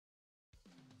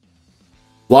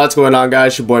What's going on,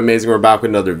 guys? Your boy Amazing. We're back with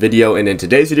another video, and in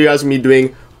today's video, guys, we're gonna be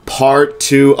doing part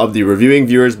 2 of the reviewing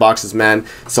viewers boxes, man.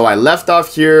 So I left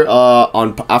off here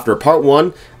after part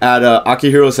 1 at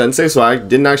Akihiro Sensei, so I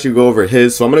didn't actually go over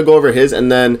his, so I'm gonna go over his, and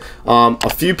then a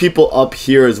few people up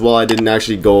here as well I didn't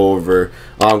actually go over,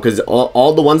 because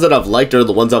all the ones that I've liked are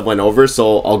the ones I've went over,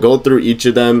 so I'll go through each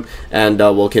of them and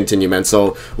we'll continue, man.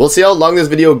 So we'll see how long this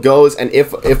video goes and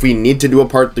if we need to do a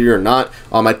part 3 or not.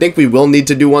 I think we will need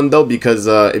to do one though, because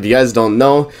if you guys don't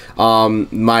know,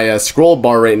 my scroll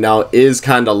bar right now is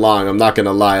kind of long. I'm not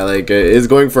gonna lie, like it is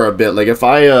going for a bit. Like if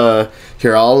I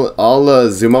here,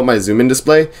 I'll zoom out my zoom in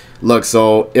display. Look,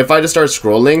 so if I just start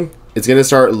scrolling, it's gonna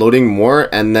start loading more,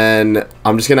 and then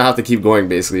I'm just gonna have to keep going,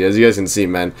 basically, as you guys can see,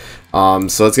 man.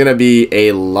 So it's gonna be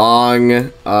a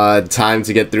long time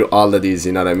to get through all of these,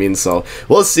 you know what I mean? So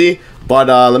we'll see, but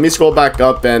let me scroll back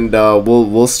up and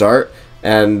we'll start,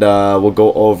 and we'll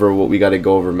go over what we got to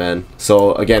go over, man.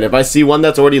 So again, if I see one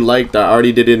that's already liked, I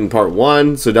already did it in part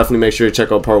 1, so definitely make sure to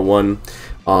check out part 1.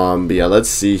 But yeah, let's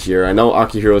see here. I know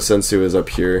Akihiro Sensei is up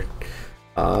here.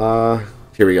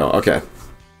 Here we go. Okay,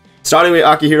 starting with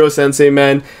Akihiro Sensei,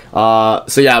 man.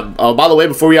 So yeah, by the way,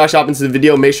 before we hop into the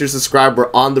video, make sure to subscribe.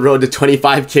 We're on the road to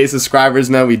 25k subscribers,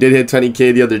 man. We did hit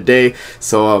 20k the other day,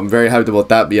 so I'm very hyped about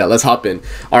that. But yeah, let's hop in.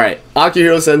 All right,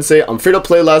 Akihiro Sensei, I'm free to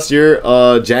play last year,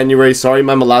 January. Sorry,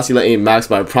 my Melasila ain't maxed,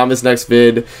 but I promise next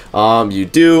vid, you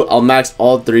do. I'll max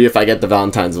all 3 if I get the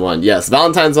Valentine's one. Yes,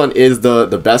 Valentine's one is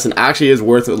the best, and actually is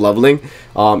worth leveling,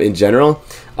 in general.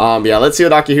 Yeah, let's see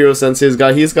what Akihiro Sensei's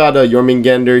got. He's got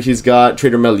Jormungandr, he's got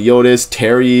Trader Meliodas,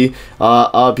 Terry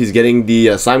up, he's getting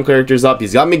the slime characters up,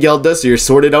 he's got Miguelda, so you're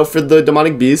sorted out for the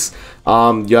demonic beast.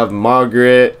 You have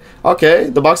Margaret. Okay,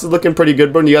 the box is looking pretty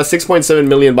good, bro. And you got 6.7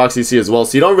 million box CC as well,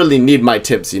 so you don't really need my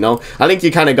tips, you know. I think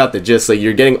you kind of got the gist. Like,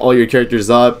 you're getting all your characters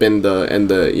up, and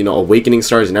the you know, awakening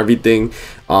stars and everything.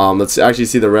 Let's actually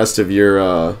see the rest of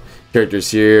your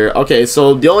characters here. Okay,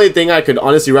 so the only thing I could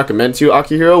honestly recommend to you,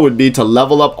 Akihiro, would be to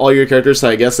level up all your characters to,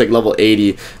 I guess, like level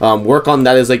 80. Work on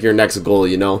that as like your next goal,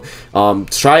 you know.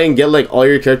 Try and get like all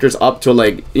your characters up to,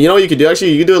 like, you know, you could do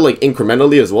it like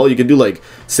incrementally as well. You could do like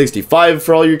 65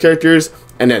 for all your characters,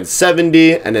 and then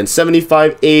 70, and then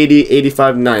 75, 80,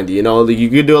 85, 90, you know. You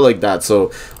could do it like that.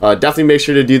 So definitely make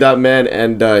sure to do that, man.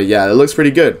 And yeah, it looks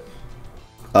pretty good.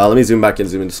 Let me zoom back in,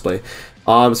 zoom in display.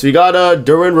 So we got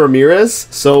Derwin Ramirez.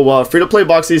 So free to play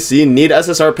box CC, need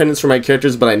SSR pendants for my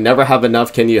characters, but I never have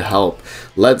enough. Can you help?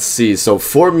 Let's see. So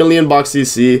 4 million box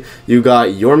CC. You got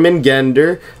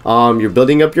Jormungandr. You're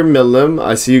building up your Milim.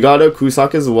 I see you got a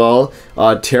Cusack as well.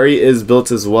 Terry is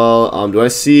built as well. Do I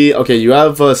see? Okay, you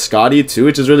have Scotty too,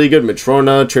 which is really good.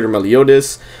 Matrona, Trader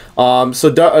Meliodas.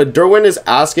 So Derwin is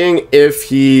asking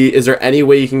if is there any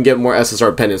way you can get more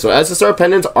SSR pendants. So SSR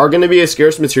pendants are going to be a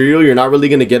scarce material. You're not really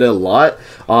going to get it a lot.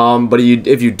 But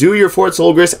if you do your Fort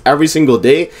Solgris every single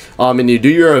day, and you do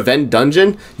your event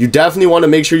dungeon, you definitely want to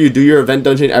make sure you do your event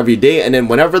dungeon every day. And then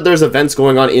whenever there's events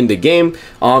going on in the game,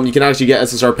 you can actually get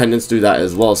SSR pendants through that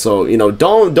as well. So, you know,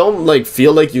 don't like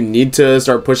feel like you need to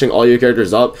start pushing all your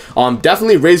characters up.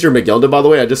 Definitely raise your Miguelda, by the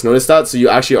way. I just noticed that. So you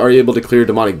actually are able to clear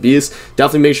demonic beasts.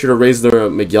 Definitely make sure to raise the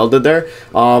Miguelda there.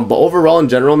 But overall, in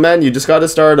general, man, you just got to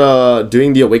start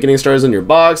doing the awakening stars in your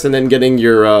box, and then getting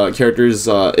your characters,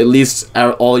 at least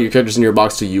all your characters in your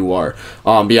box to UR.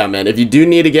 But yeah, man, if you do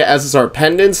need to get SSR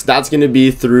pendants, that's going to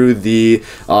be through the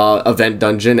event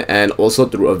dungeon and also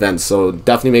through events. So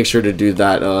definitely make sure to do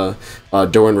that,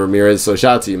 Derwin Ramirez. So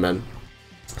shout out to you, man.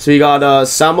 So you got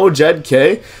Samo Jed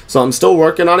K. So I'm still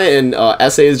working on it, and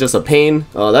SA is just a pain.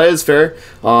 That is fair.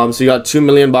 So you got 2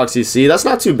 million box CC. That's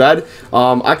not too bad.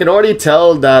 I can already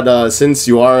tell that since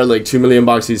you are like 2 million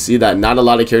box CC, that not a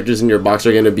lot of characters in your box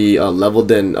are going to be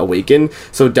leveled and awakened.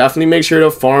 So definitely make sure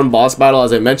to farm boss battle,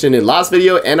 as I mentioned in last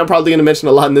video, and I'm probably going to mention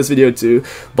a lot in this video too.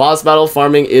 Boss battle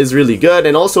farming is really good,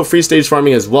 and also free stage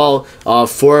farming as well,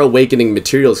 for awakening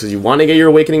materials, because you want to get your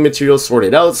awakening materials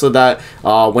sorted out so that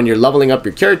when you're leveling up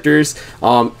your characters,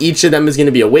 each of them is going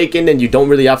to be awakened, and you don't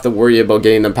really have to worry about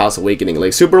getting them past awakening.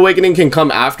 Like, super awakening can come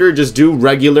after. Just do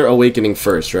regular awakening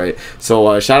first, right?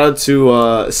 So shout out to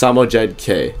Samo Jed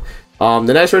K.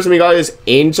 The next person we got is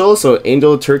Angel. So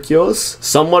Angel Turkios,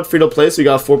 somewhat free to play. So you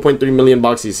got 4.3 million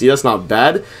box CC. That's not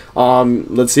bad.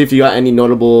 Let's see if you got any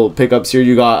notable pickups here.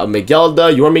 You got a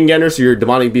Miguelda, Jormungandr, so your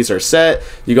demonic beasts are set.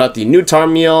 You got the new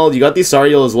Tarmiel, you got the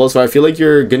Sariel as well. So I feel like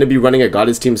you're gonna be running a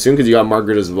goddess team soon, because you got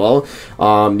Margaret as well.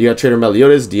 You got Trader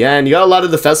Meliodas, Diane. You got a lot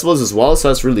of the festivals as well, so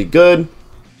that's really good.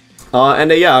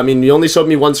 And yeah, I mean, you only showed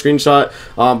me one screenshot,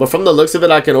 but from the looks of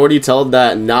it, I can already tell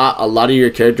that not a lot of your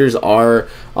characters are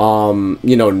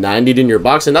you know, 90 in your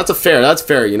box, and that's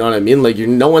fair, you know what I mean? Like,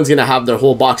 no one's gonna have their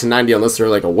whole box of 90 unless they're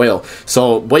like a whale.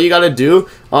 So what you gotta do,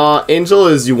 Angel,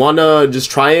 is you wanna just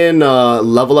try and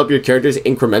level up your characters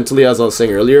incrementally, as I was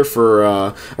saying earlier. For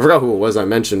I forgot who it was I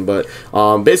mentioned, but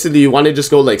basically you want to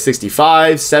just go like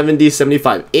 65, 70,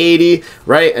 75, 80,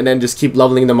 right? And then just keep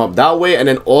leveling them up that way. And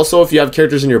then also, if you have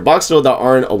characters in your box though that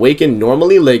aren't awakened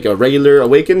normally, like a regular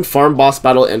awakened, farm boss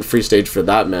battle and free stage for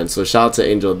that, man. So shout out to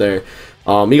Angel there.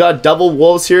 We got Devil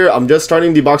Wolves here. I'm just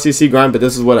starting the box CC grind, but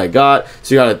this is what I got.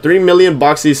 So you got a 3 million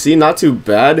box CC, not too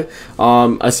bad.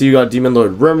 I see you got Demon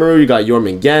Lord Rimuru, you got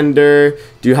Jormungandr.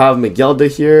 Do you have Megelda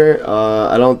here?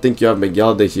 I don't think you have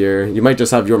Megelda here. You might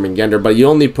just have Jormungandr, but you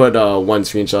only put one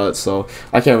screenshot, so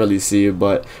I can't really see.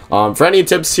 But for any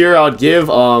tips here, I'd give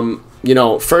you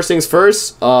know, first things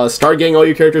first, start getting all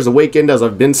your characters awakened, as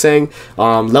I've been saying.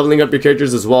 Leveling up your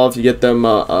characters as well if you get them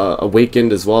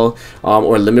awakened as well,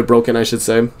 or limit broken, I should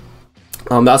say.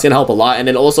 That's gonna help a lot. And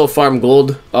then also farm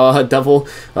gold, Devil,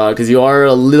 because you are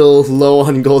a little low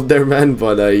on gold there, man.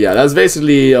 But yeah, that's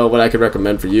basically what I could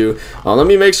recommend for you. Let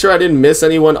me make sure I didn't miss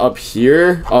anyone up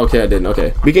here. Okay, I didn't.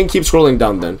 Okay, we can keep scrolling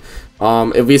down then.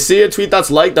 If we see a tweet that's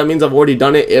liked, that means I've already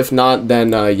done it. If not,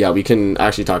 then yeah, we can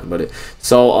actually talk about it.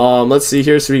 So let's see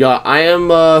here. So we got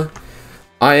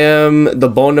I am the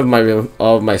bone of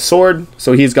my sword.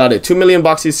 So he's got a 2 million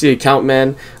box CC account,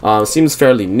 man. Seems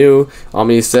fairly new.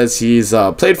 He says he's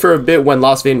played for a bit when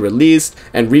Lost Vein released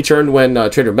and returned when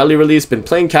Trader Melly released. Been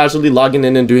playing casually, logging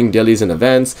in and doing dailies and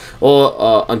events.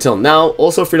 Until now,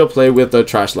 also free to play with the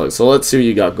Trash Lug. So let's see what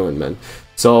you got going, man.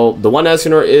 So the one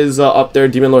Escanor is up there,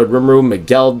 Demon Lord Rimuru,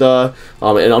 Megelda,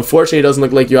 and unfortunately it doesn't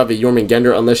look like you have a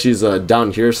Jormungandr unless she's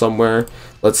down here somewhere.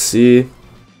 Let's see.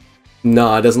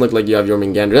 No, it doesn't look like you have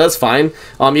Jormungandr. That's fine.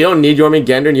 You don't need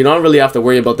Jormungandr, and you don't really have to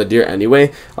worry about the deer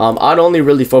anyway. I'd only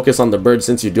really focus on the bird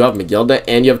since you do have Megelda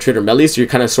and you have Trader Melly, so you're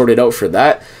kind of sorted out for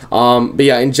that. But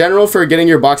yeah, in general, for getting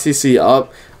your box CC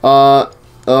up,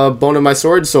 bone of my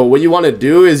sword, so what you want to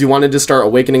do is you want to just start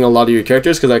awakening a lot of your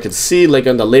characters, because I could see like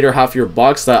in the later half of your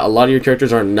box that a lot of your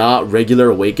characters are not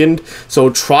regular awakened. So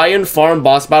try and farm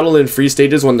boss battle in free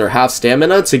stages when they're half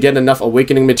stamina to get enough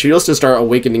awakening materials to start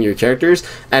awakening your characters.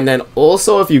 And then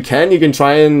also, if you can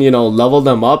try and, you know, level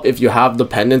them up if you have the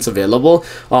pendants available.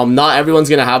 Not everyone's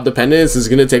gonna have the pendants. It's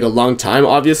gonna take a long time,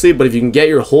 obviously, but if you can get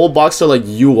your whole box to like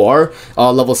you are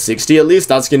level 60 at least,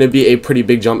 that's gonna be a pretty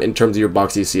big jump in terms of your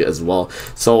box CC as well.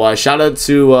 So shout out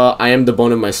to I am the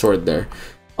bone of my sword there.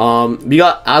 We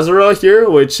got Azura here,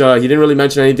 which he didn't really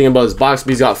mention anything about his box, but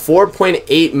he's got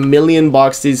 4.8 million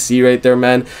box CC right there,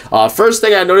 man. First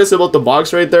thing I noticed about the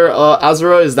box right there,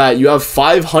 Azura, is that you have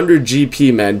 500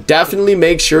 GP, man. Definitely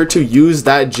make sure to use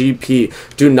that GP.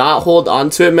 Do not hold on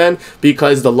to it, man,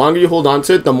 because the longer you hold on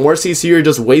to it, the more CC you're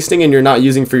just wasting and you're not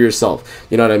using for yourself.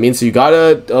 You know what I mean? So you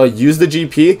gotta use the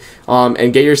GP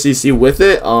and get your CC with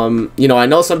it. You know, I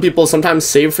know some people sometimes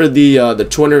save for the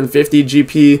 250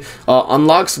 GP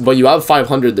unlocks, but you have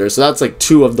 500 there, so that's like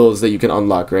 2 of those that you can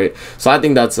unlock, right? So I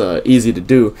think that's easy to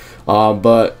do.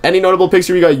 But any notable picks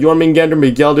here, you got Jormungandr,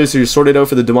 Megelda, so you're sorted out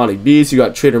for the demonic beast. You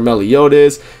got Trader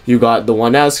Meliodas, you got the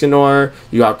one Escanor,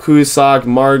 you got Cusack,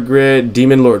 Margaret,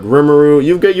 Demon Lord Rimuru.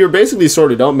 You're basically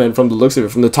sorted out, man, from the looks of it.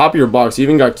 From the top of your box, you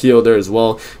even got Kyo there as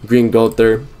well, Green Goat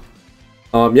there.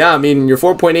 Yeah, I mean, you're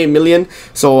 4.8 million,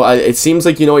 so it seems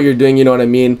like you know what you're doing, you know what I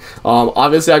mean?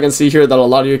 Obviously, I can see here that a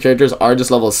lot of your characters are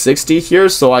just level 60 here,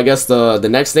 so I guess the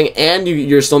next thing, and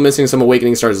you're still missing some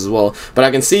awakening stars as well, but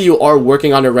I can see you are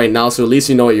working on it right now, so at least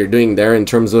you know what you're doing there in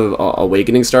terms of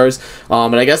awakening stars.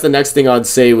 And I guess the next thing I'd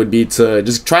say would be to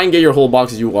just try and get your whole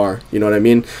box as UR, you know what I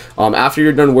mean? After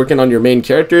you're done working on your main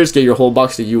characters, get your whole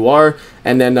box to UR,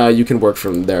 and then you can work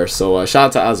from there. So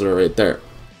shout out to Azura right there.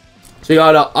 So you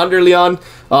got Underleon.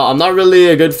 I'm not really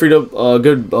a good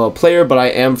player, but I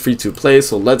am free to play.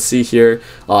 So let's see here.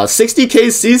 60k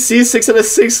CC, 6 out of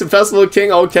 6 Festival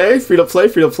King. Okay, free to play.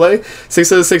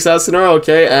 6 out of 6 Escanor.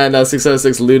 Okay, and 6 out of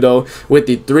 6 Ludo with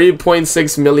the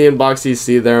 3.6 million box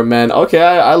CC there, man. Okay,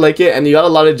 I like it, and you got a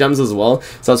lot of gems as well,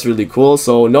 so that's really cool.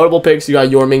 So notable picks, you got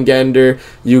Jormungandr.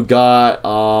 You got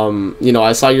you know,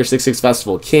 I saw your 6/6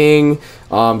 Festival King.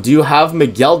 Do you have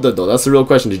Megelda though? That's the real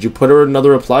question. Did you put her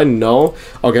another reply? No.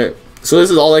 Okay. So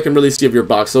this is all I can really see of your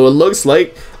box. So it looks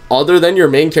like, other than your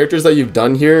main characters that you've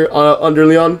done here,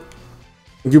 Underleon,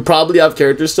 you probably have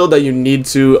characters still that you need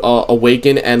to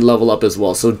awaken and level up as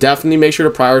well. So definitely make sure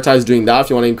to prioritize doing that if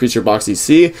you want to increase your box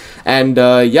CC. And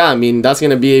yeah, I mean, that's going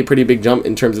to be a pretty big jump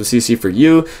in terms of CC for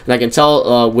you. And I can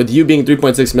tell with you being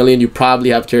 3.6 million, you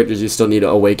probably have characters you still need to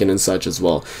awaken and such as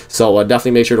well. So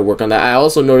definitely make sure to work on that. I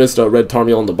also noticed a red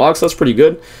Tarmiel in the box. That's pretty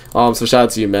good. So shout out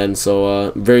to you, man.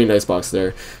 So very nice box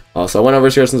there. So I went over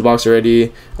Shearson's box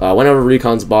already. Went over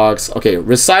Recon's box. Okay,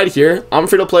 Reside here. I'm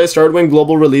free to play. Started when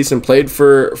global release and played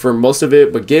for most of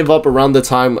it, but gave up around the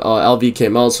time LV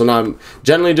came out. So now I'm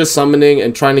generally just summoning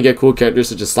and trying to get cool characters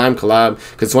such as Slime Collab,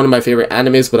 because it's one of my favorite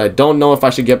animes, but I don't know if I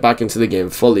should get back into the game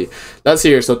fully. Let's see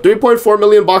here. So 3.4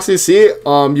 million box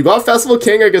CC. You got Festival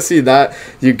King. I can see that.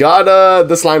 You got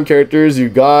the slime characters. You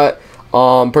got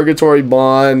Purgatory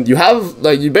Bond. You have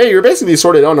like you're basically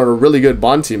sorted out on a really good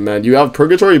Bond team, man. You have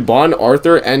Purgatory Bond,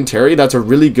 Arthur, and Terry. That's a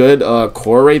really good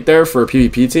core right there for a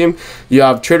PvP team. You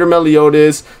have Trader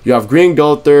Meliodas. You have Green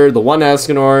Gulther, the one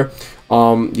Escanor.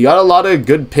 You got a lot of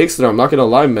good picks there, I'm not gonna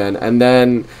lie, man. And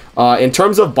then in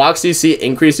terms of box CC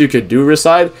increase you could do,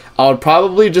 Reside, I would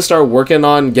probably just start working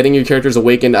on getting your characters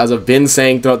awakened, as I've been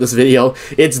saying throughout this video.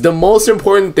 It's the most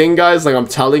important thing, guys. Like I'm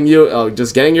telling you,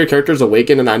 just getting your characters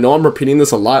awakened. And I know I'm repeating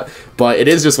this a lot, but it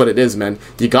is just what it is, man.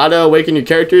 You gotta awaken your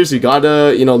characters. You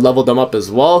gotta, you know, level them up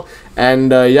as well.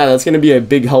 And yeah, that's gonna be a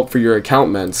big help for your account,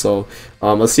 man. So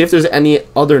let's see if there's any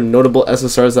other notable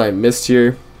SSRs that I missed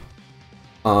here.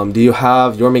 Do you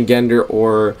have Jormungandr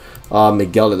or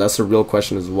Miguelda? That's a real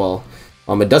question as well.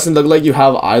 It doesn't look like you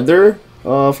have either,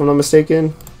 if I'm not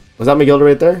mistaken. Was that Miguelda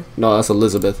right there? No, that's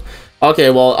Elizabeth. Okay,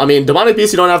 well, I mean, Demonic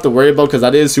Beast you don't have to worry about because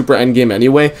that is super endgame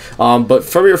anyway. But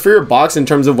for your box, in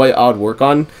terms of what I would work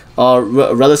on,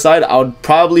 Relicide, I would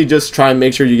probably just try and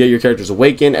make sure you get your characters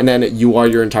awakened, and then you are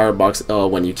your entire box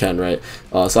when you can, right?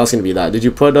 So that's going to be that. Did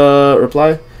you put a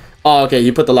reply? Oh, okay,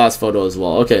 you put the last photo as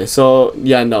well. Okay, so,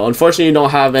 yeah, no. Unfortunately, you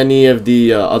don't have any of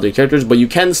the other characters, but you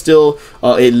can still,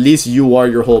 at least you are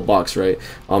your whole box, right?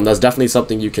 That's definitely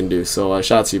something you can do. So,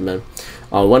 shout out to you, man.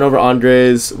 Went over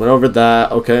Andres, went over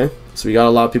that. Okay, so we got a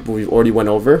lot of people we've already went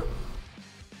over.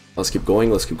 Let's keep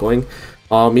going, let's keep going.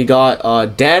 We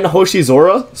got Dan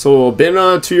Hoshizora. So been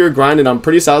a 2-year grind, and I'm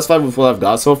pretty satisfied with what I've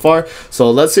got so far. So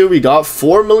let's see what we got.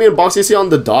 4 million box CC on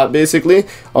the dot, basically.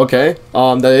 Okay,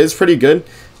 that is pretty good.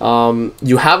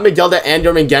 You have Miguelda and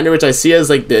Jormungandr, which I see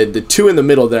as like the two in the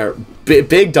middle there.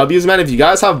 Big W's, man. If you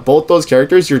guys have both those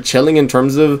characters, you're chilling in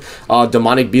terms of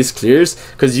Demonic Beast clears,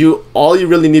 because all you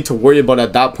really need to worry about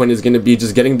at that point is going to be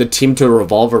just getting the team to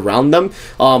revolve around them.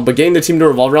 But getting the team to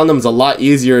revolve around them is a lot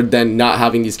easier than not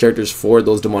having these characters for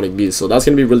those Demonic Beasts. So that's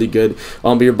going to be really good.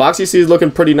 But your box CC is looking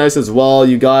pretty nice as well.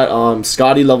 You got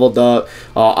Scotty leveled up.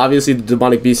 Obviously the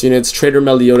Demonic Beast units, Trader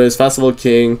Meliodas, Festival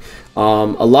King. A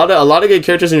lot of good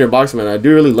characters in your box, man. I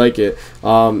do really like it.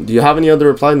 Do you have any other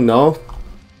reply? No.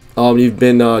 You've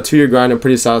been 2-year grind. I'm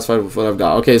pretty satisfied with what I've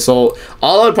got. Okay, so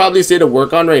all I would probably say to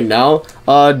work on right now,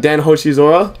 Dan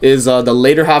Hoshizora, is the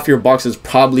later half of your box is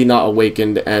probably not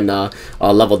awakened and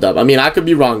leveled up. I mean, I could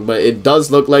be wrong, but it does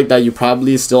look like that you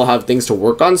probably still have things to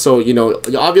work on. So, you know,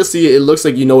 obviously it looks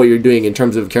like you know what you're doing in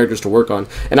terms of characters to work on.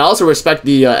 And I also respect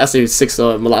the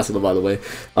SA6 Melasila, by the way.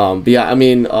 But yeah, I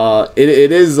mean,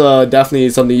 it is definitely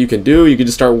something you can do. You can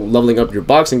just start leveling up your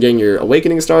box and getting your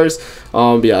awakening stars.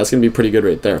 But yeah, it's going to be pretty good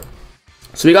right there.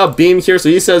 So we got Beam here. So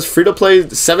he says free to play,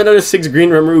 7 out of 6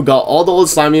 green Rimuru. Got all the old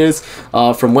slime units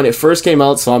from when it first came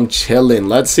out. So I'm chilling.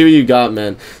 Let's see what you got,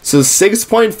 man. So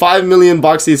 6.5 million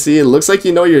box CC. It looks like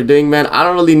you know what you're doing, man. I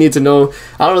don't really need to know.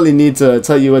 I don't really need to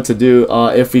tell you what to do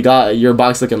if we got your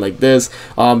box looking like this.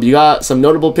 You got some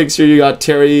notable picks here. You got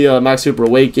Terry, Max Super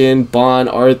Awaken, Bond,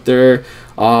 Arthur,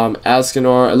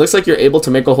 Escanor. It looks like you're able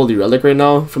to make a Holy Relic right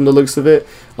now from the looks of it.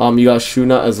 You got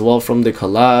Shuna as well from the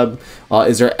collab.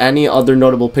 Is there any other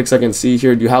notable picks I can see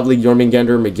here? Do you have like Jormungandr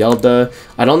or Miguelda?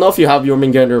 I don't know if you have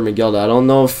Jormungandr or Miguelda. I don't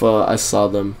know if I saw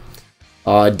them.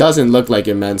 It doesn't look like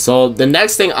it, man. So the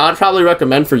next thing I'd probably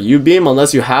recommend for you, Beam,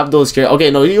 unless you have those characters. Okay,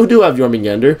 no, you do have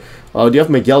Jormungandr. Do you have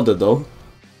Miguelda though?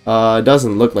 It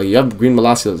doesn't look like it. You have Green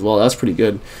Melasila as well. That's pretty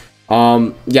good.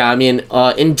 Yeah, I mean,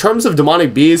 in terms of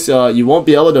Demonic Beast, you won't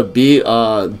be able to beat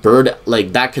Bird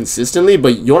like that consistently,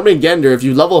 but Jormungandr, if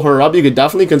you level her up, you could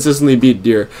definitely consistently beat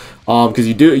Deer, because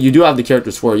you do have the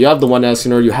characters for it. You have the one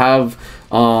Escanor, you have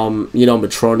you know,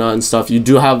 Matrona and stuff. You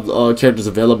do have characters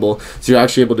available, so you're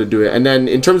actually able to do it. And then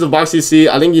in terms of box CC,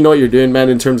 I think you know what you're doing, man,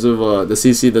 in terms of the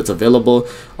CC that's available.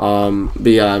 But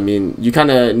yeah, I mean, you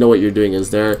kind of know what you're doing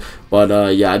is there.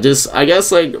 But yeah, just I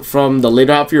guess like from the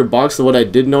later half of your box, what I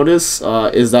did notice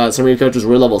is that some of your characters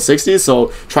were level 60. So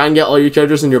try and get all your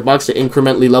characters in your box to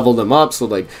incrementally level them up. So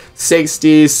like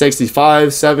 60,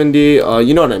 65, 70,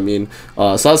 you know what I mean.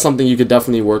 So that's something you could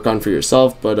definitely work on for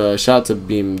yourself. But shout out to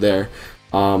Beam there.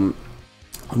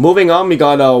 Moving on, we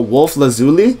got Wolf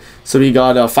Lazuli. So we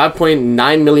got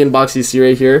 5.9 million box CC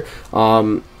right here.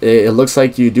 It looks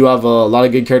like you do have a lot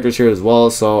of good characters here as well.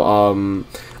 So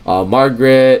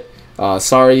Margaret,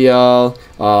 Sariel,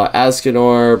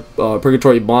 Askinor,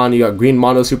 Purgatory Bond. You got Green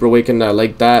Mono Super Awakened. I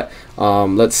like that.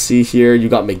 Let's see here. You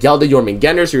got Miguelda,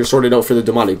 Jormungandr. So you're sorted out for the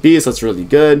Demonic Beast. That's really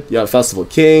good. You have Festival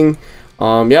King.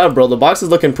 Yeah, bro, the box is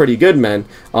looking pretty good, man.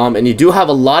 And you do have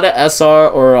a lot of SR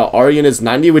or R units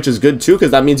 90, which is good too,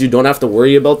 because that means you don't have to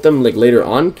worry about them like later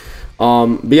on.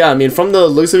 But yeah, I mean, from the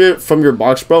looks of it, from your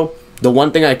box, bro, the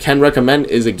one thing I can recommend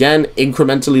is, again,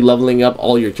 incrementally leveling up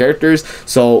all your characters.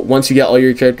 So once you get all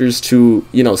your characters to,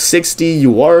 you know, 60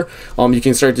 you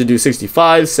can start to do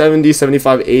 65, 70,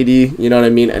 75, 80, you know what I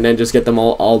mean? And then just get them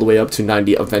all the way up to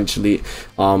 90 eventually.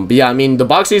 But yeah, I mean, the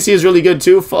box CC is really good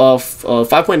too.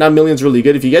 5.9 million is really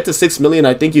good. If you get to 6 million,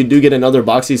 I think you do get another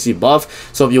box CC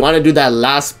buff. So if you want to do that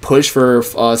last push for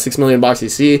 6 million box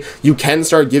CC, you can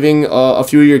start giving a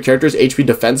few of your characters HP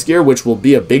defense gear, which will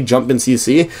be a big jump in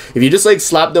CC. If you just like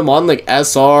slap them on like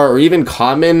SR or even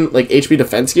common like HP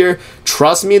defense gear,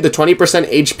 trust me, the 20%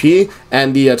 HP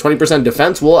and the 20%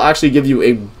 defense will actually give you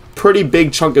a pretty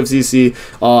big chunk of CC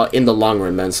in the long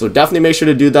run, man. So definitely make sure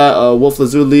to do that, Wolf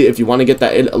Lazuli, if you want to get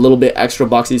that a little bit extra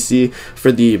box CC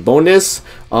for the bonus.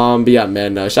 But yeah,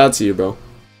 man, shout out to you, bro.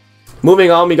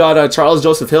 Moving on, we got Charles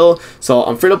Joseph Hill. So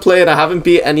I'm free to play and I haven't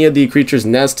beat any of the creatures'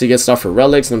 nests to get stuff for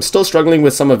relics, and I'm still struggling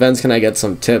with some events. Can I get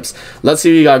some tips? Let's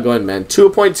see what you got going, man.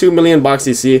 2.2 million box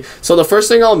CC. So the first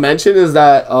thing I'll mention is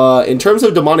that in terms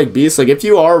of Demonic Beast, like if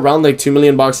you are around like 2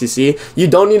 million box CC, you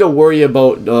don't need to worry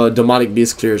about Demonic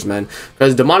Beast clears, man.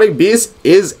 Because Demonic Beast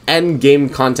is end game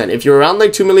content. If you're around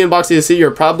like 2 million box CC, you're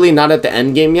probably not at the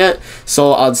end game yet.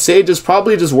 So I'd say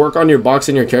probably just work on your box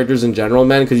and your characters in general,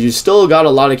 man, because you still got a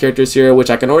lot of characters here, which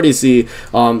I can already see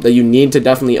that you need to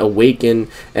definitely awaken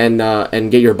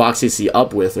and get your box CC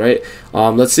up with, right?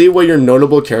 Let's see what your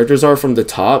notable characters are from the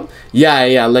top.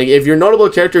 Yeah, like if your notable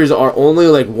characters are only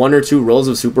like 1 or 2 rows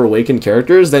of super awakened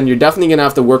characters, then you're definitely gonna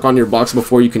have to work on your box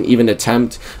before you can even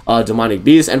attempt Demonic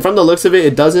Beast. And from the looks of it,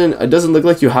 it doesn't look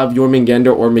like you have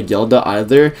Jormungandr or Miguelda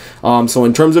either. So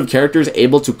in terms of characters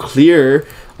able to clear,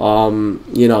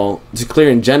 you know, to clear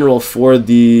in general for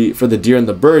the deer and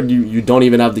the bird, you don't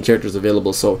even have the characters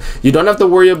available. So you don't have to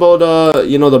worry about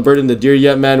you know, the bird and the deer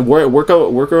yet, man. Work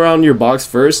around your box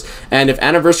first, and if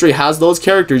Anniversary has those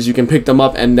characters, you can pick them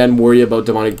up and then worry about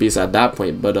Demonic Beast at that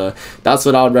point. But that's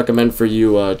what I would recommend for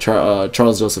you,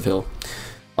 Charles Joseph Hill.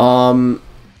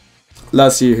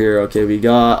 Let's see here. Okay, we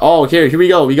got, oh, okay, here we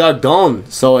go. We got Gon.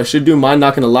 So I should do mine,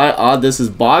 not gonna lie. This is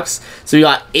box. So we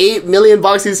got 8 million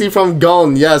box CC from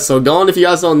Gon. Yes, so Gon, if you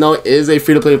guys don't know, is a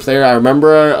free-to-play player. I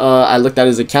remember I looked at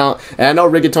his account, and I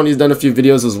know Rigatoni's done a few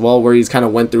videos as well where he's kind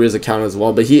of went through his account as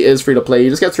well, but he is free-to-play. He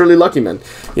just gets really lucky, man.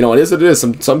 You know, it is what it is.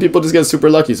 Some people just get super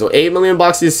lucky. So 8 million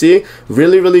box CC,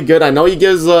 really, really good. I know he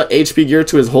gives HP gear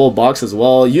to his whole box as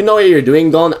well. You know what you're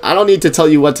doing, Gon. I don't need to tell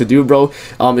you what to do, bro.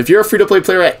 If you're a free-to-play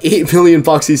player at 8 million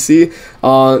box CC,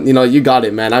 you know, you got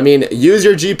it, man. I mean, use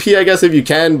your GP, I guess, if you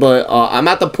can, but I'm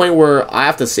at the point where I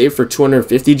have to save for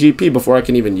 250 GP before I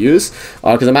can even use,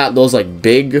 because I'm at those like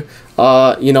big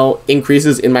you know,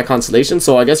 increases in my constellation.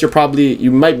 So I guess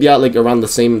you might be at like around the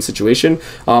same situation,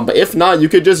 but if not, you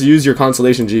could just use your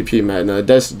constellation GP, man.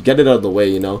 Just get it out of the way,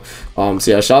 you know. So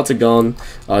yeah, shout out to Gon.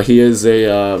 He is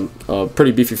a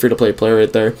pretty beefy free-to-play player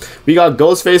right there. We got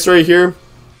Ghostface right here.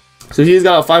 So he's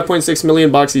got a 5.6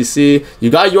 million box CC. You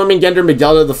got Jormungandr,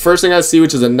 Miguelda, the first thing I see,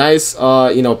 which is a nice,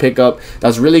 you know, pickup.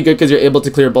 That's really good because you're able to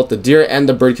clear both the deer and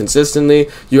the bird consistently.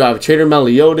 You have Trader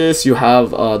Meliodas. You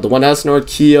have the one Asnor,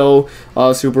 Keo,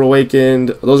 Super Awakened.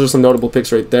 Those are some notable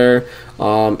picks right there.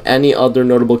 Any other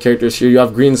notable characters here? You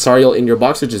have Green Sariel in your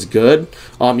box, which is good.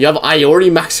 You have Iori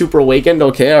Max Super Awakened.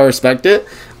 Okay, I respect it.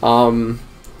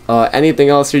 Anything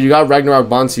else here? You got Ragnarok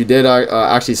Bonds. You did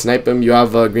actually snipe him. You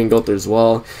have Green Gother as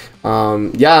well.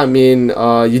 Yeah, I mean,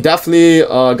 you definitely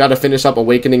got to finish up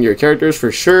awakening your characters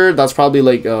for sure. That's probably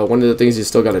like one of the things you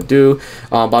still got to do.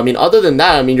 But I mean, other than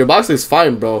that, I mean, your box is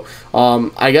fine, bro.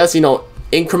 I guess, you know,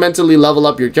 incrementally level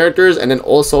up your characters and then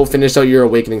also finish out your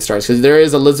awakening stars, because there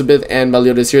is Elizabeth and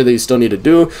Meliodas here that you still need to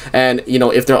do. And you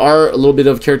know, if there are a little bit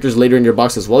of characters later in your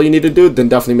box as well you need to do, then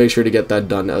definitely make sure to get that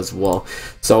done as well.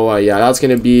 So yeah, that's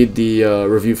gonna be the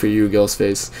review for you,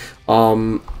 Ghostface.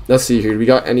 Let's see here, we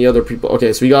got any other people?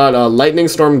 Okay, so we got Lightning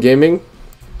Storm Gaming.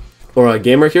 or a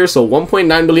gamer here. So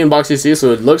 1.9 billion box CC.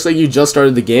 So it looks like you just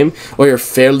started the game or you're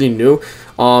fairly new.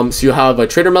 So you have a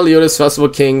Trader Meliodas, Festival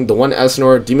King, the one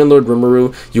Esnor, Demon Lord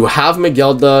Rimuru. You have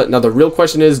Miguelda. Now the real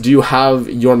question is, do you have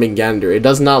Jormungandr? It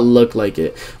does not look like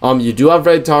it. You do have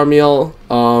Red Tarmiel.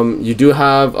 You do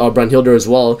have Brunhilde as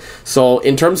well. So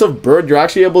in terms of bird, you're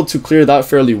actually able to clear that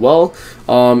fairly well.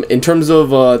 In terms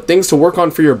of things to work on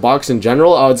for your box in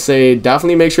general, I would say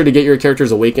definitely make sure to get your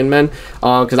characters awakened, man.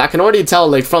 Because I can already tell,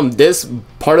 like, from this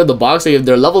part of the box, like, if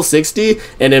they're level 60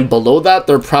 and then below that,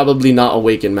 they're probably not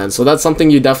awakened, man. So that's something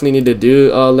you definitely need to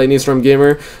do, Lightning Storm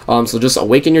Gamer. So just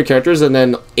awaken your characters and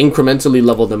then incrementally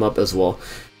level them up as well.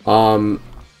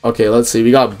 Okay, let's see.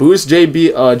 We got Boost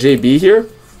JB here.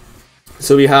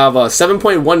 So we have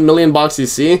 7.1 million box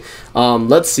CC.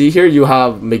 Let's see here. You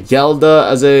have Miguelda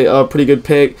as a pretty good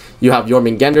pick. You have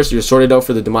Jormungandr, so you're sorted out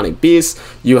for the Demonic Beast.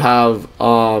 You have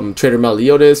Trader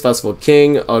Meliodas, Festival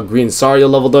King, Green Saria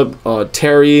leveled up,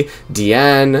 Terry,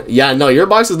 Deanne. Yeah, no, your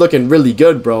box is looking really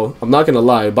good, bro. I'm not gonna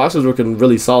lie. Your box is looking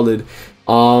really solid.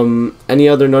 Any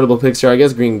other notable picks here? I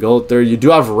guess Green Goat there. You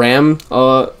do have Ram,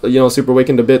 you know, super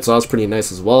awakened a bit, so that's pretty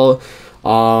nice as well.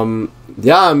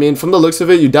 Yeah, I mean, from the looks of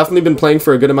it, you've definitely been playing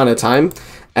for a good amount of time,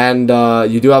 and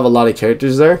you do have a lot of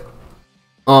characters there.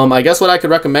 I guess what I could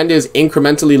recommend is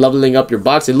incrementally leveling up your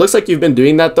box. It looks like you've been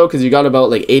doing that though, because you got about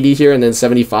like 80 here and then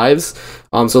 75s.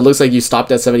 So it looks like you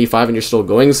stopped at 75 and you're still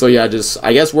going. So yeah, just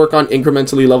I guess work on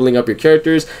incrementally leveling up your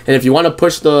characters. And if you want to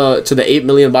push to the 8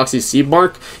 million box CC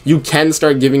mark, you can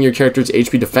start giving your characters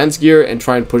HP defense gear and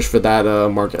try and push for that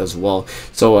mark as well.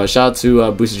 So shout out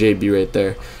to Boost JB right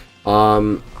there.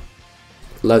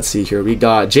 Let's see here. We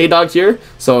got J-Dog here.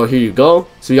 So here you go.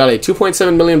 So you got a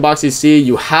 2.7 million box CC.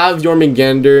 You have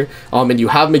Jormungandr, and you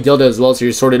have Miguelda as well. So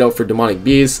you're sorted out for Demonic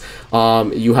Beast.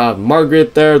 You have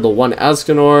Margaret there, the one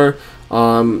Escanor,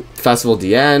 Festival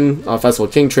Deanne, Festival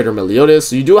King, Trader Meliodas.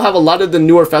 So you do have a lot of the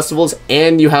newer festivals,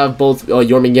 and you have both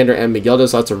Jormungandr and Miguelda.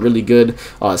 So that's a really good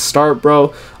start,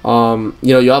 bro. You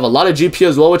know, you have a lot of GP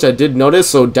as well, which I did notice.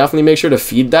 So definitely make sure to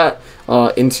feed that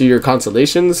into your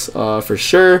constellations for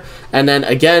sure. And then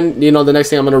again, you know, the next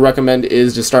thing I'm going to recommend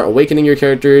is just start awakening your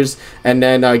characters and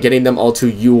then getting them all to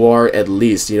UR at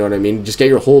least. You know what I mean? Just get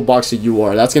your whole box to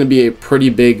UR. That's going to be a pretty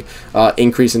big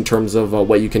increase in terms of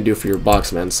what you can do for your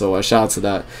box, man. So shout out to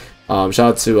that. Shout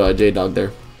out to J-Dog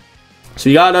there. So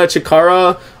you got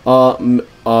Chikara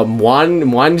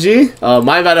Mwanji.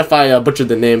 My bad if I butchered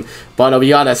the name, but we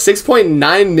got a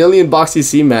 6.9 million box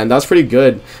CC, man. That's pretty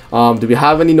good. Do we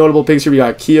have any notable picks here? We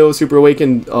got Kyo, Super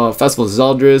Awakened, Festival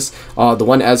Zeldris, the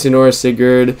one Escanor,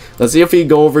 Sigurd. Let's see if we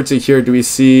go over to here. Do we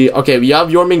see? Okay, we have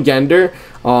Jormungandr.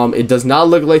 It does not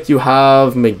look like you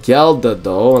have Miguelda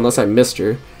though, unless I missed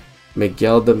her.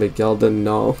 Miguelda,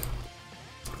 no.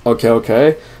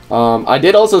 Okay. I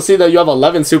did also see that you have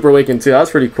 11 Super Awakened too. That's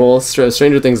pretty cool.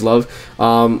 Stranger Things love.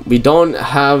 We don't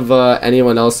have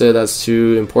anyone else there that's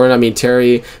too important. I mean,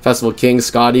 Terry, Festival King,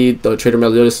 Scotty, the Trader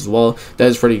Meliodas as well. That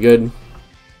is pretty good.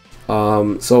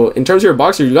 So in terms of your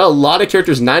boxer, you got a lot of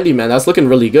characters 90, man. That's looking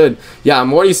really good. Yeah,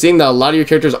 I'm already seeing that a lot of your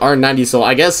characters are 90. So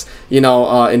I guess, you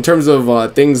know, in terms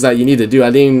of things that you need to do,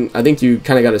 I think you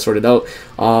kind of got it sorted out.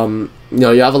 You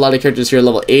know, you have a lot of characters here,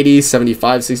 level 80,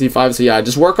 75, 65. So yeah,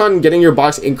 just work on getting your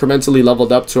box incrementally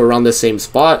leveled up to around the same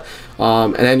spot.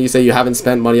 And then you say you haven't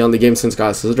spent money on the game since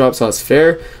Goddess Scissor Drop, so that's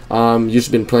fair. You've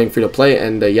just been playing free to play,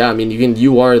 and yeah, I mean, you can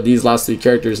UR these last 3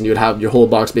 characters and you would have your whole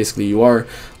box basically UR.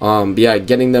 But yeah,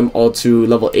 getting them all to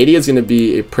level 80 is going to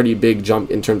be a pretty big jump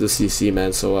in terms of CC,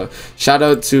 man. So shout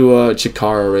out to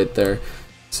Chikara right there.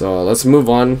 So let's move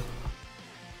on.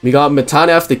 We got Matan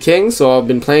F the King, so I've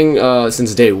been playing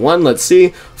since day 1. Let's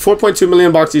see, 4.2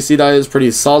 million box CC, that is pretty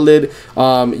solid.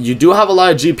 You do have a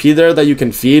lot of GP there that you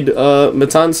can feed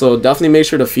Matan, so definitely make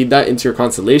sure to feed that into your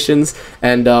constellations.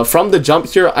 And from the jump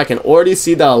here, I can already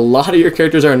see that a lot of your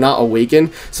characters are not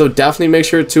awakened, so definitely make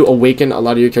sure to awaken a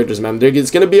lot of your characters, man. It's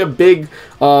going to be a big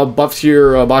buff to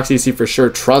your box CC for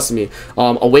sure, trust me.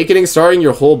 Awakening starting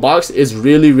your whole box is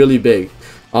really, really big.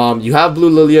 You have Blue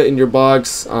Lilia in your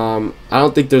box. I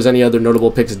don't think there's any other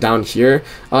notable picks down here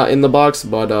in the box,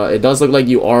 but it does look like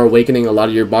you are awakening a lot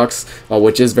of your box,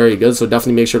 which is very good, so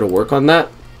definitely make sure to work on that.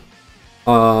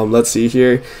 Let's see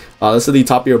here. This is the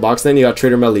top of your box then. You got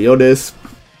Trader Meliodas.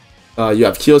 You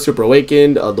have Kyo Super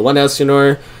Awakened, the one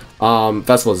Escanor,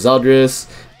 Festival Zeldris.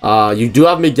 You do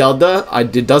have Miguelda.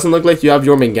 It doesn't look like you have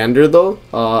Jormungandr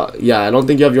though. Yeah, I don't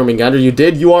think you have Jormungandr. You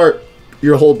did. You are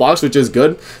your whole box, which is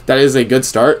good. That is a good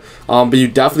start, but you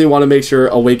definitely want to make sure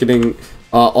awakening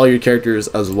all your characters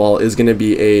as well is going to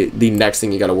be the next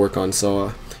thing you got to work on.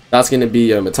 So that's going to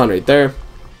be Matan right there.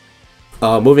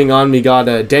 Moving on, we got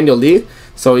Daniel Lee.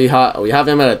 So we have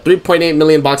him at a 3.8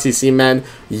 million box CC, man.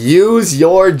 Use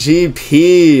your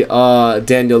GP,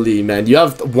 Daniel Lee, man. You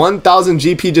have 1,000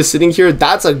 GP just sitting here.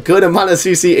 That's a good amount of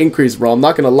CC increase, bro. I'm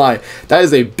not gonna lie. That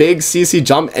is a big CC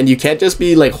jump, and you can't just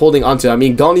be like holding onto it. I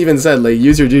mean, Gon even said like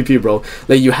use your GP, bro.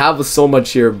 Like you have so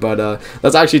much here, but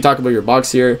let's actually talk about your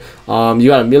box here. You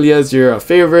got Amelia as your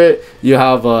favorite. You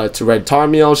have Red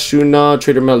Tarmiel, Shuna,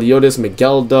 Trader Meliodas,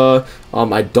 Miguelda.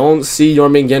 I don't see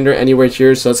Jormungandr anywhere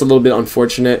here, so that's a little bit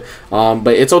unfortunate.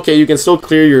 But it's okay. You can still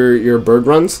clear your bird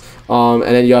runs. And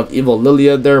then you have Evil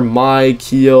Lilia there, Mai,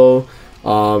 Kyo,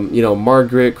 you know,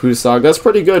 Margaret, Kusag. That's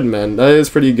pretty good, man. That is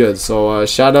pretty good. So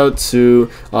shout out to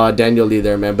Daniel Lee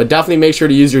there, man. But definitely make sure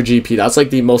to use your GP. That's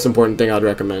like the most important thing I'd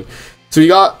recommend. So we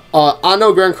got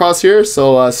Anno Grand Cross here,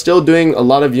 so still doing a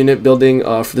lot of unit building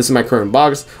for this is my current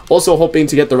box. Also hoping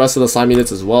to get the rest of the slime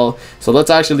units as well. So let's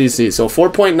actually see. So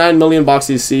 4.9 million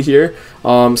boxes see here.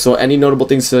 So any notable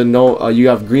things to know, you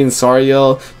have Green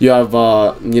Sariel, you have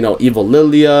you know, Evil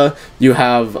Lilia, you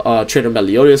have Trader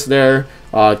Meliodas there,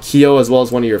 Kyo as well as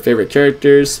one of your favorite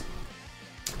characters.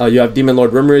 You have Demon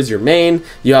Lord Rimmer as your main.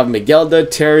 You have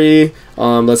Miguelda, Terry.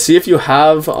 Let's see if you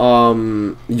have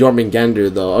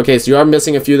Jormungandr though. Okay, so you are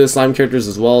missing a few of the slime characters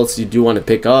as well, so you do want to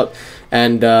pick up.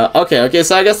 And okay,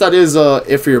 so I guess that is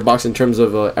it for your box in terms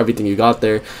of everything you got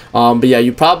there. But yeah,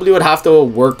 you probably would have to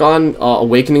work on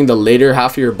awakening the later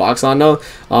half of your box on now,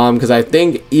 because I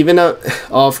think even at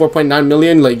 4.9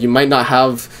 million, like you might not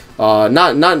have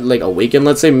not like awaken,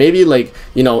 let's say, maybe like,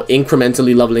 you know,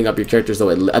 incrementally leveling up your characters though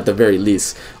at the very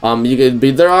least. You could be,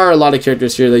 there are a lot of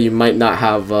characters here that you might not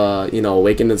have you know,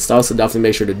 awakened and stuff, so definitely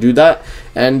make sure to do that.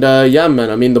 And yeah, man,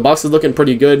 I mean the box is looking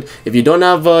pretty good. If you don't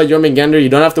have Jormungandr, you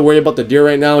don't have to worry about the deer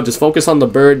right now. Just focus on the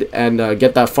bird and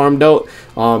get that farmed out.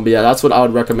 But yeah, that's what I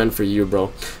would recommend for you,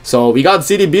 bro. So we got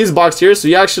ZDB's box here, so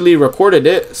he actually recorded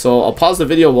it. So I'll pause the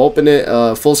video, we'll open it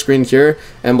full screen here,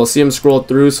 and we'll see him scroll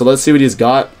through. So let's see what he's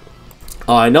got.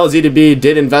 I know ZDB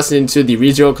did invest into the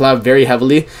ReZero collab very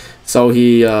heavily. So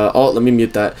he, oh, let me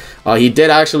mute that. He did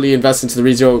actually invest into the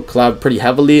ReZero collab pretty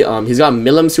heavily. He's got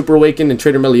Milim Super Awakened and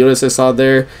Trader Meliodas I saw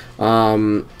there.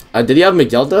 Did he have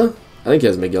Miguelda? I think he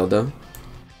has Miguelda.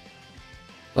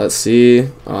 Let's see.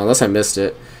 Unless I missed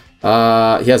it.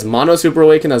 He has Mono Super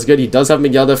Awakened. That's good. He does have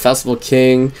Miguelda, Festival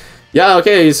King. Yeah,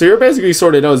 okay, so you're basically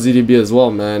sorted out ZDB as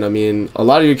well, man. I mean, a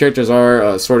lot of your characters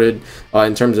are sorted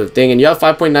in terms of thing. And you have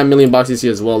 5.9 million boxes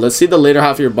here as well. Let's see the later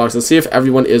half of your box. Let's see if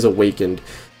everyone is awakened.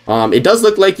 It does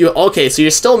look like you, okay, so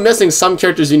you're still missing some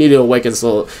characters you need to awaken.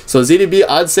 So ZDB,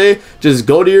 I'd say just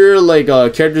go to your like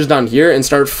characters down here and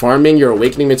start farming your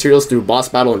awakening materials through boss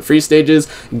battle and free stages.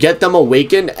 Get them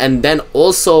awakened, and then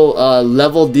also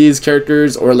level these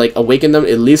characters, or like awaken them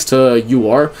at least to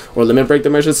UR, or limit break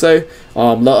them, I should say.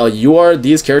 UR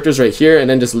these characters right here, and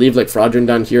then just leave like Fraudrin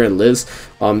down here and Liz.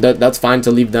 That's fine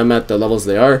to leave them at the levels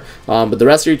they are. But the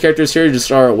rest of your characters here, just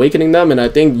start awakening them, and I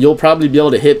think you'll probably be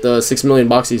able to hit the 6 million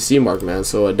box CC mark, man.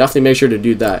 So definitely make sure to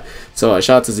do that. So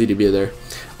shout out to ZDB there.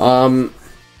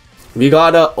 We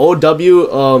got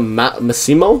OW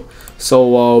Massimo.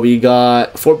 So we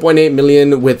got 4.8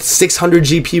 million with 600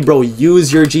 GP, bro.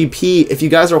 Use your GP. If you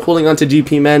guys are holding on to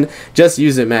GP, man, just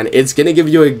use it, man. It's gonna give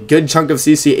you a good chunk of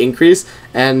CC increase.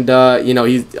 And you know,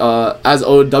 he's as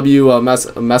OW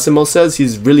Massimo says,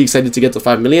 he's really excited to get to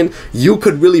 5 million. You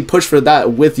could really push for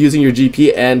that with using your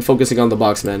GP and focusing on the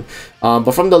box, man.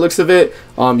 But from the looks of it,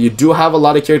 you do have a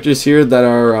lot of characters here that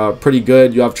are pretty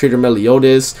good. You have Trader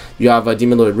Meliodas, you have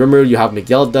Demon Lord Rimmer, you have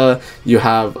Miguelda, you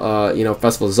have you know,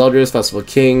 Festival Zeldris, Festival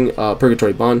King,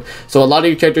 Purgatory Bond. So a lot of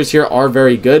your characters here are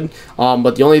very good.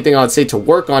 But the only thing I would say to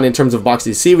work on in terms of box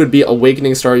CC would be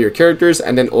awakening star your characters,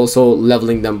 and then also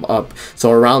leveling them up.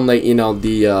 So around like, you know,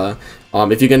 the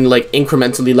if you can like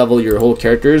incrementally level your whole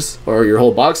characters or your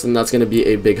whole box, then that's going to be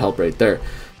a big help right there.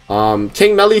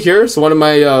 King Melly here, so one of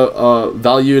my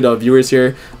valued viewers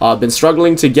here, been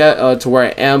struggling to get to where I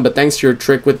am, but thanks to your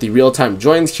trick with the real-time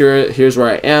joins, here's where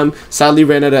I am. Sadly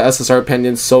ran out of SSR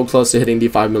pendants, so close to hitting the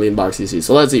 5 million box CC.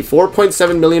 So let's see,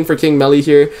 4.7 million for King Melly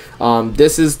here.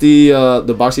 This is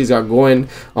the box he's got going.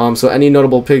 So any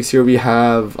notable picks here, we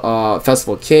have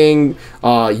Festival King,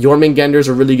 Jormungandr is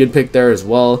a really good pick there as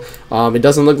well. It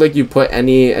doesn't look like you put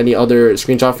any other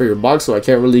screenshot for your box, so I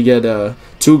can't really get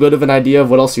too good of an idea of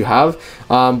what else you have.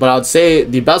 But I would say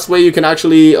the best way you can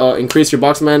actually increase your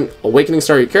box, man, awakening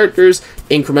star your characters,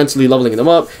 incrementally leveling them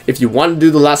up. If you want to do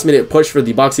the last minute push for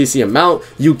the box CC amount,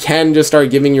 you can just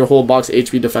start giving your whole box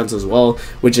HP defense as well,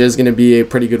 which is going to be a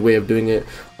pretty good way of doing it.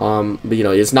 But you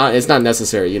know, it's not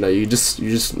necessary. You know, you just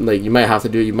like, you might have to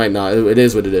do it, you might not. It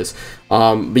is what it is.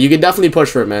 But you can definitely push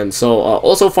for it, man. So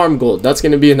also farm gold. That's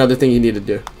going to be another thing you need to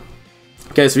do.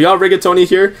 Okay, so we got Rigatoni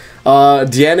here.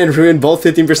 Deanne and Ruin, both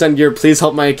 15% gear. Please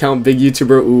help my account, big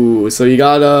YouTuber. Ooh, so you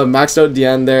got maxed out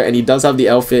Deanne there, and he does have the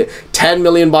outfit. 10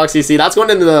 million box CC. That's going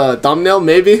into the thumbnail,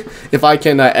 maybe, if I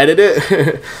can edit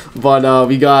it. But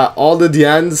we got all the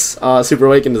Deanne's Super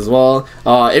Awakened as well.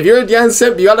 If you're a Deanne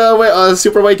simp, you gotta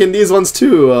Super Awaken these ones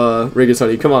too,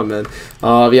 Rigatoni. Come on, man.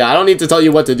 Yeah, I don't need to tell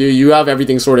you what to do. You have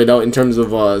everything sorted out in terms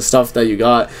of stuff that you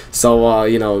got. So,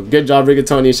 you know, good job,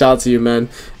 Rigatoni. Shout out to you, man.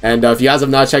 And if you guys have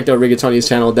not checked out Rigatoni's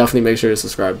channel, definitely make sure to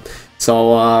subscribe.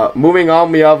 So moving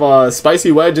on, we have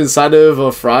Spicy Wedge inside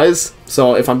of Fries.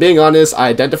 So if I'm being honest, I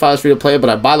identify as free to play, but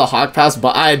I buy the Hawk Pass.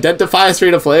 But I identify as free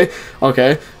to play,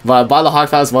 okay? But I buy the Hawk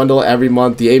Pass bundle every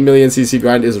month. The 8 million CC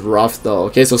grind is rough though,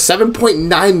 okay? So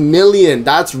 7.9 million,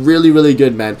 that's really, really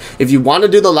good, man. If you want to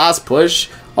do the last push,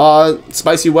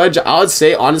 Spicy Wedge, I would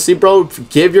say honestly, bro,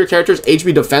 give your characters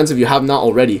HP defense if you have not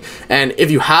already, and if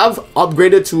you have,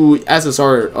 upgraded to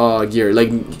SSR gear,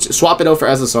 like swap it out for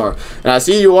SSR. And I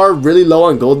see you are really low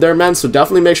on gold there, man, so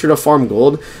definitely make sure to farm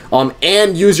gold,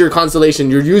 and use your constellation,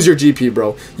 use your GP,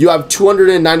 bro. You have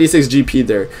 296 GP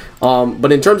there.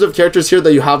 But in terms of characters here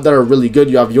that you have that are really good,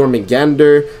 you have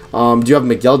Jormungandr. Do you have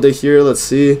Megelda here? Let's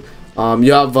see.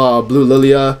 You have Blue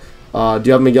Lilia. Do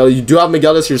you have Miguel? You do have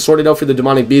Miguelis. You're sorted out for the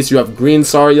Demonic Beast. You have Green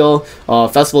Sariel,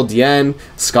 Festival Deanne,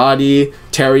 Scotty,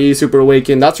 Terry, Super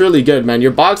Awakened. That's really good, man.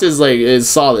 Your box is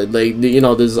solid. Like, you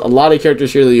know, there's a lot of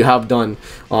characters here that you have done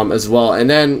as well. And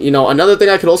then, you know, another thing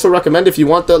I could also recommend, if you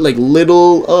want the like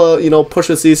little you know, push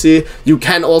with CC, you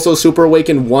can also Super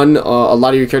Awaken a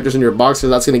lot of your characters in your box, so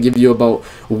that's going to give you about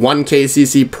 1k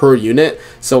CC per unit.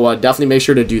 So definitely make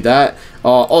sure to do that.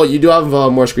 Oh, you do have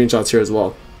more screenshots here as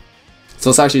well. So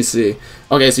let's actually see.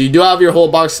 Okay, so you do have your whole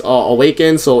box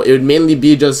awakened, so it would mainly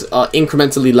be just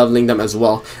incrementally leveling them as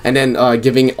well, and then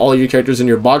giving all your characters in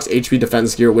your box HP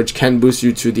defense gear, which can boost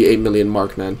you to the 8 million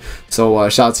mark, man. So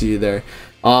shout out to you there.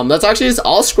 Let's actually,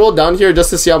 I'll scroll down here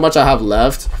just to see how much I have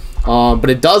left.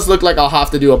 But it does look like I'll have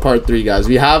to do a part 3, guys.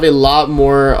 We have a lot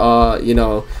more, you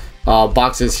know,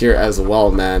 boxes here as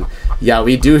well, man. Yeah,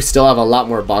 we do still have a lot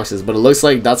more boxes, but it looks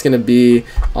like that's gonna be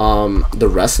the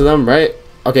rest of them, right?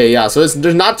 Okay, yeah, so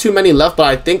there's not too many left, but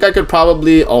I think I could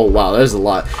probably, oh wow, there's a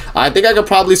lot. I think I could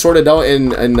probably sort it out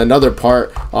in another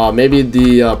part. Maybe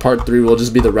the part 3 will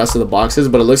just be the rest of the boxes,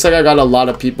 but it looks like I got a lot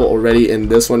of people already in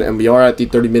this one, and we are at the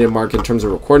 30-minute mark in terms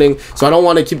of recording, so I don't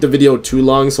want to keep the video too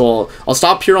long, so I'll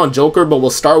stop here on Joker, but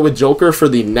we'll start with Joker for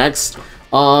the next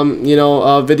you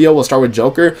know, video. We'll start with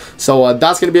Joker. So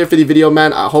that's gonna be it for the video,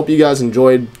 man. I hope you guys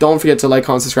enjoyed. Don't forget to like,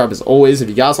 comment, subscribe as always. If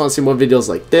you guys want to see more videos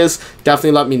like this,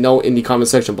 definitely let me know in the comment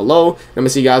section below. I'm gonna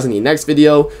see you guys in the next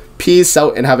video. Peace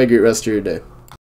out and have a great rest of your day.